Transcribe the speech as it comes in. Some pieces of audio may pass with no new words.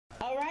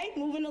Okay,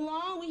 moving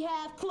along, we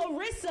have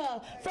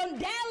Clarissa from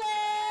Dallas.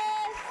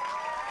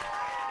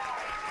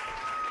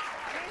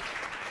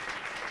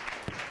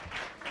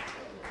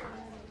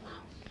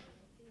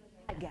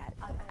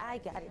 I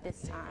got it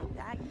this time.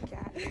 I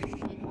got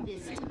it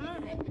this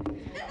time.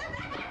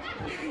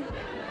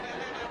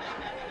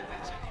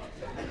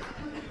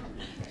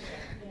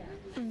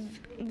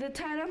 The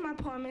title of my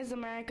poem is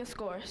America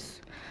Scores.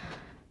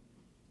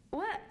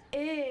 What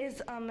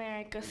is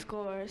America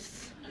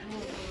Scores?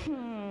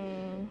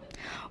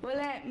 Well,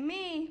 let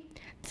me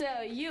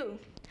tell you.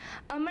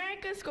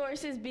 America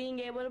Scores is being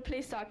able to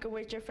play soccer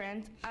with your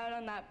friends out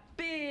on that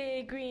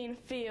big green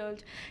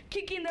field,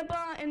 kicking the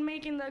ball and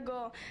making the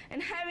goal,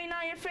 and having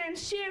all your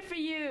friends cheer for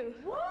you.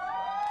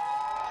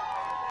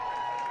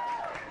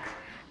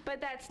 But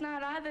that's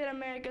not all that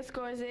America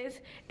Scores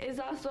is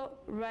also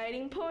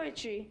writing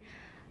poetry.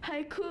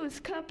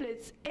 Haikus,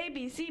 couplets,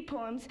 ABC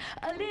poems,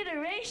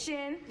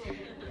 alliteration.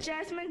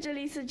 Jasmine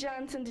Jaleesa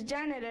Johnson, the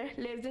janitor,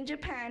 lives in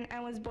Japan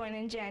and was born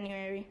in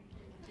January.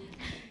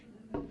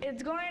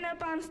 It's going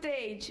up on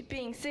stage,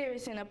 being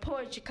serious in a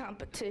poetry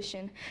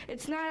competition.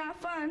 It's not all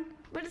fun,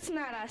 but it's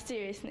not all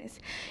seriousness.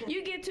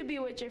 You get to be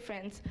with your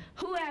friends,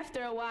 who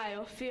after a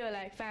while feel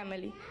like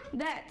family.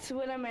 That's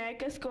what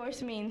America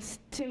Scores means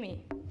to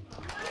me.